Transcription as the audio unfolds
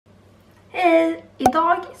Hej!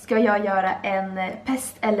 Idag ska jag göra en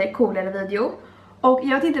pest eller kolera video. Och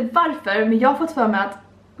jag vet inte varför, men jag har fått för mig att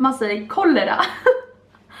man säger kolera.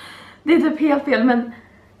 Det är typ helt fel, men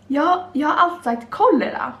jag har alltid sagt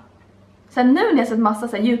kolera. Sen nu när jag sett massa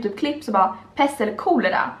så här YouTube-klipp så bara pest eller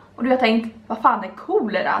kolera. Och då har jag tänkt, vad fan är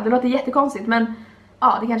kolera? Det låter jättekonstigt, men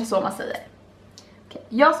ja, det är kanske så man säger. Okej,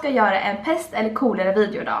 jag ska göra en pest eller kolera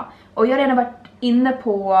video idag. Och jag har redan varit inne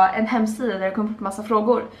på en hemsida där det kommer upp massa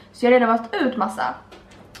frågor. Så jag har redan valt ut massa.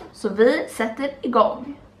 Så vi sätter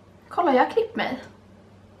igång. Kolla, jag har klippt mig.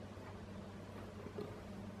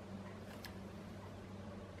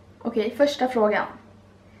 Okej, första frågan.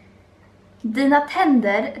 Dina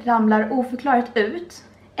tänder ramlar oförklarat ut,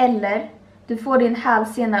 eller du får din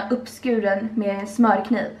hälsena uppskuren med en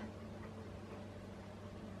smörkniv.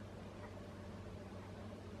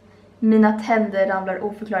 Mina tänder ramlar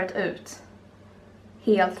oförklarat ut.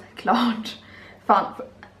 Helt klart. Fan,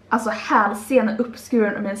 alltså hälsena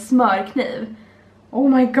uppskuren med en smörkniv. Oh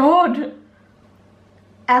my god.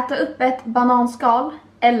 Äta upp ett bananskal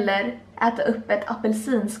eller äta upp ett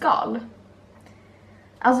apelsinskal.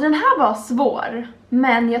 Alltså den här var svår,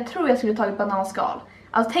 men jag tror jag skulle tagit bananskal.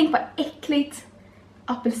 Alltså tänk vad äckligt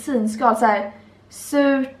apelsinskal, så här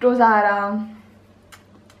surt och så här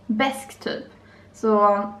beskt typ.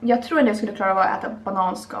 Så jag tror att jag skulle klara av att äta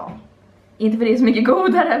bananskal. Inte för det är så mycket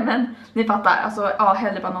godare, men ni fattar. Alltså ja,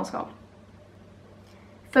 hellre bananskal.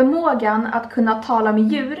 Förmågan att kunna tala med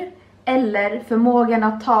djur eller förmågan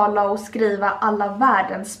att tala och skriva alla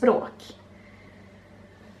världens språk.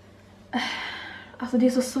 Alltså det är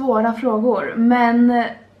så svåra frågor, men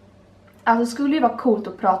alltså det skulle ju vara coolt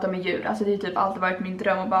att prata med djur. Alltså det är typ alltid varit min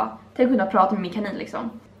dröm att bara kunna prata med min kanin liksom.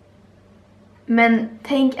 Men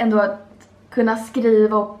tänk ändå att kunna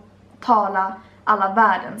skriva och tala alla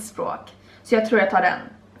världens språk. Så jag tror jag tar den.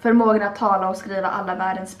 Förmågan att tala och skriva alla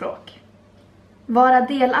världens språk. Vara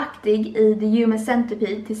delaktig i The Human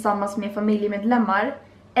Centipede tillsammans med familjemedlemmar.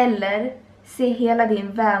 Eller se hela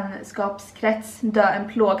din vänskapskrets dö en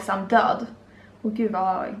plågsam död. Åh gud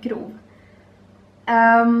vad grov.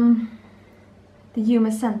 The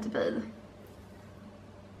Human Centipede.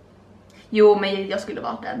 Jo, men jag skulle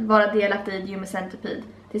valt den. Vara delaktig i The Human Centipede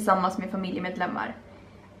tillsammans med familjemedlemmar.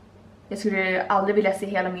 Jag skulle aldrig vilja se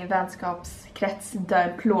hela min vänskapskrets dö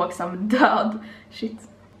en plågsam död. Shit.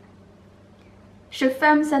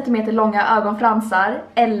 25 cm långa ögonfransar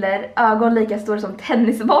eller ögon lika stora som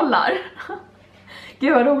tennisbollar.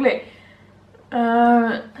 Gud vad roligt.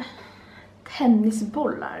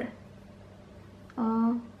 Tennisbollar.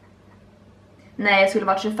 Nej, jag skulle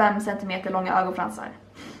varit 25 cm långa ögonfransar.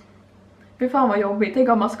 Fy fan vad jobbigt. Tänk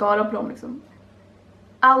om mascara på dem liksom.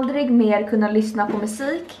 Aldrig mer kunna lyssna på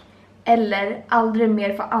musik eller aldrig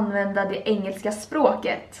mer få använda det engelska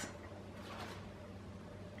språket.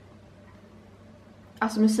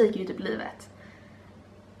 Alltså musik är ju typ livet.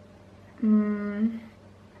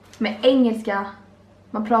 Men engelska,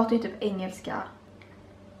 man pratar ju typ engelska.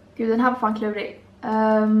 Gud, den här var fan klurig.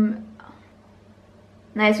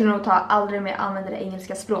 Nej, jag skulle nog ta aldrig mer använda det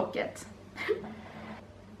engelska språket.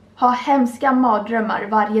 Ha hemska mardrömmar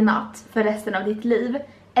varje natt för resten av ditt liv.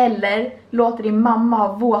 Eller låta din mamma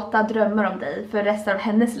ha våta drömmar om dig för resten av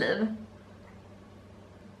hennes liv.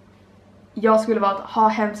 Jag skulle vara att ha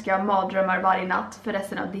hemska mardrömmar varje natt för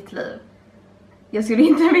resten av ditt liv. Jag skulle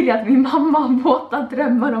inte vilja att min mamma har våta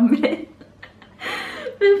drömmar om mig.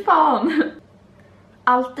 Fy fan.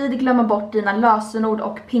 Alltid glömma bort dina lösenord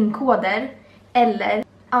och pinkoder. Eller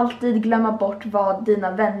alltid glömma bort vad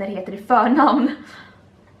dina vänner heter i förnamn.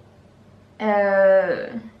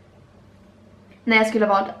 Nej, jag skulle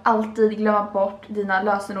vara att alltid glömma bort dina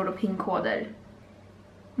lösenord och pinkoder.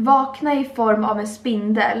 Vakna i form av en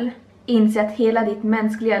spindel. Inse att hela ditt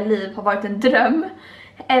mänskliga liv har varit en dröm.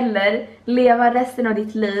 Eller leva resten av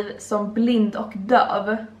ditt liv som blind och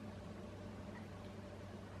döv.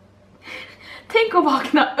 Tänk att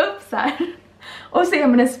vakna upp så här och se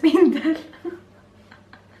med en spindel.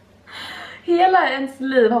 Hela ens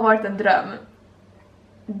liv har varit en dröm.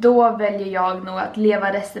 Då väljer jag nog att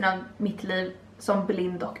leva resten av mitt liv som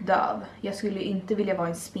blind och döv. Jag skulle inte vilja vara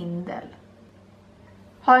en spindel.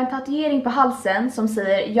 Ha en tatuering på halsen som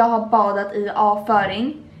säger jag har badat i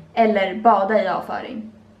avföring. Eller bada i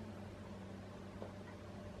avföring.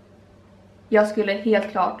 Jag skulle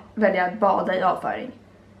helt klart välja att bada i avföring.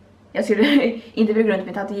 Jag skulle inte vilja gå runt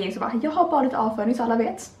med en tatuering som bara jag har badat i avföring så alla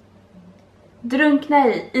vet. Drunkna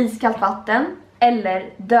i iskallt vatten.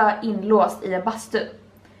 Eller dö inlåst i en bastu.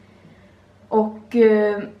 Och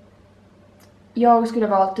jag skulle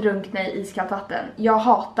valt drunkna i iskallt vatten. Jag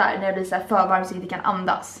hatar när det blir så här för varmt så jag inte kan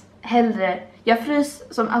andas. Hellre, jag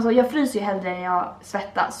fryser ju hellre när jag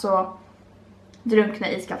svettas, så Drunkna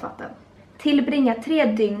i iskallt vatten. Tillbringa 3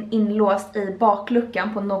 dygn inlåst i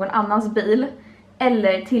bakluckan på någon annans bil.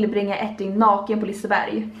 Eller tillbringa 1 dygn naken på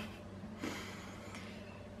Liseberg.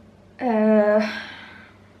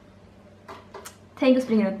 Tänk att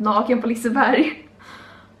springa ut naken på Liseberg.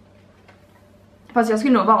 Fast jag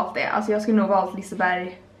skulle nog valt det. Alltså jag skulle nog valt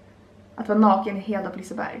Liseberg. Att vara naken hela på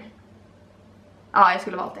Liseberg. Ja, jag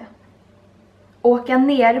skulle valt det. Åka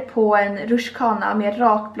ner på en rutschkana med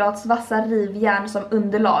rakbladsvassa rivjärn som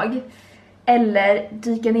underlag. Eller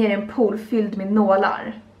dyka ner i en pool fylld med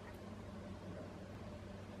nålar.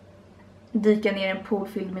 Dyka ner i en pool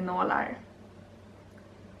fylld med nålar.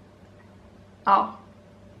 Ja.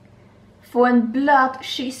 Få en blöt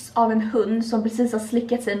kyss av en hund som precis har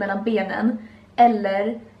slickat sig mellan benen.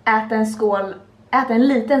 Eller äta en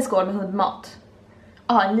liten skål med hundmat.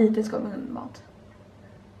 Ja, en liten skål med hundmat.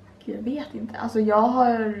 Gud, jag vet inte. Alltså jag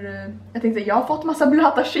har fått massa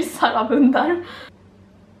blöta kyssar av hundar.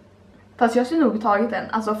 Fast jag skulle nog tagit den.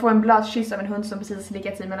 Alltså få en blöt kyss av en hund som precis har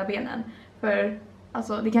slickat sig mellan benen. För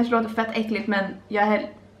alltså det kanske låter fett äckligt, men jag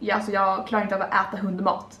klarar inte av att äta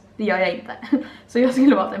hundmat. Det gör jag inte. Så jag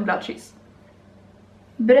skulle valt en blöt kyss.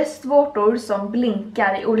 Bröstvårtor som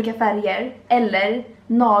blinkar i olika färger. Eller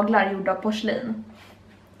naglar gjorda av porslin.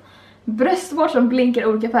 Bröstvårtor som blinkar i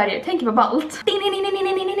olika färger. Tänk vad ballt.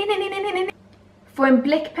 Få en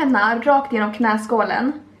bläckpenna rakt genom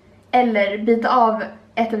knäskålen. Eller bita av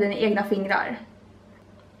ett av dina egna fingrar.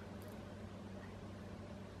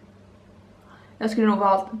 Jag skulle nog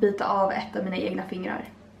valt bita av ett av mina egna fingrar.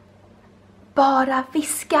 Bara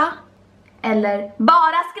viska. Eller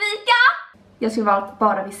bara skrika. Jag skulle valt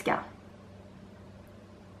bara viska.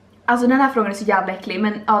 Alltså den här frågan är så jävla äcklig,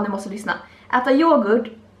 men ja, ni måste lyssna. Äta yoghurt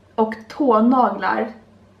och tånaglar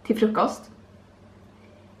till frukost.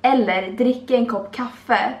 Eller dricka en kopp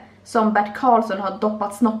kaffe som Bert Karlsson har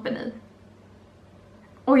doppat snoppen i.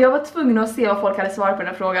 Och jag var tvungen att se vad folk hade svarat på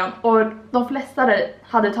den här frågan. Och de flesta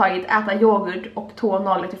hade tagit äta yoghurt och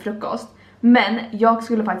tånaglar till frukost. Men jag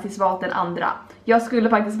skulle faktiskt valt den andra. Jag skulle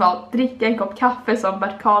faktiskt valt dricka en kopp kaffe som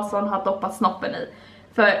Bert Karlsson har doppat snoppen i.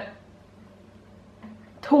 För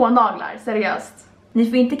tånaglar, seriöst. Ni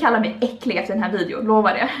får inte kalla mig äcklig efter den här videon,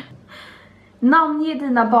 lovar det. Namnge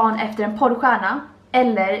dina barn efter en porrstjärna.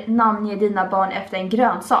 Eller namnge dina barn efter en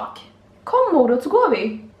grönsak. Kom Morot, så går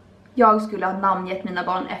vi. Jag skulle ha namngett mina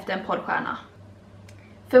barn efter en porrstjärna.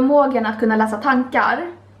 Förmågan att kunna läsa tankar.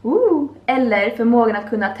 Eller förmågan att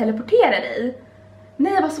kunna teleportera dig.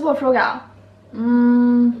 Nej, vad svår fråga.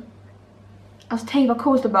 Alltså tänk vad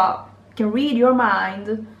coolt att bara can read your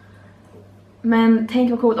mind. Men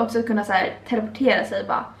tänk vad coolt också att kunna så här, teleportera sig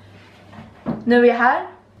bara. Nu är jag här.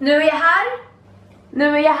 Nu är jag här.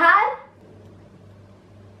 Nu är jag här.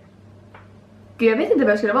 Gud, jag vet inte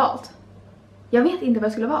vad jag skulle ha valt. Jag vet inte vad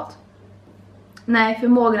jag skulle ha valt. Nej,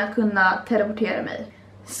 förmågan att kunna teleportera mig.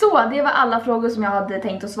 Så, det var alla frågor som jag hade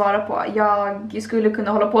tänkt att svara på. Jag skulle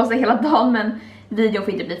kunna hålla på sig hela dagen, men videon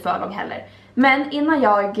får inte bli för lång heller. Men innan det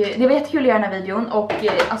var jättekul att göra den här videon, och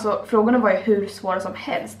alltså frågorna var ju hur svåra som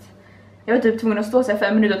helst. Jag var typ tvungen att stå sig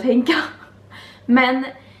 5 minuter och tänka. Men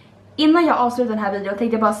innan jag avslutar den här videon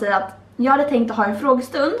tänkte jag bara säga att jag hade tänkt att ha en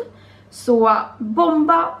frågestund. Så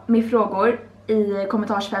bomba med frågor i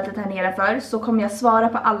kommentarsfältet här nedanför, så kommer jag svara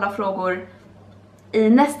på alla frågor i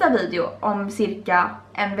nästa video om cirka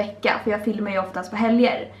en vecka, för jag filmar ju oftast på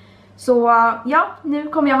helger. Så ja, nu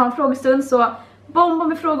kommer jag ha en frågestund, så bomba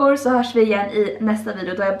med frågor, så hörs vi igen i nästa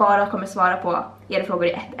video då jag bara kommer svara på era frågor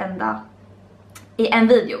i en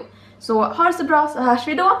video. Så ha det så bra, så hörs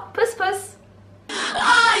vi då. Puss puss!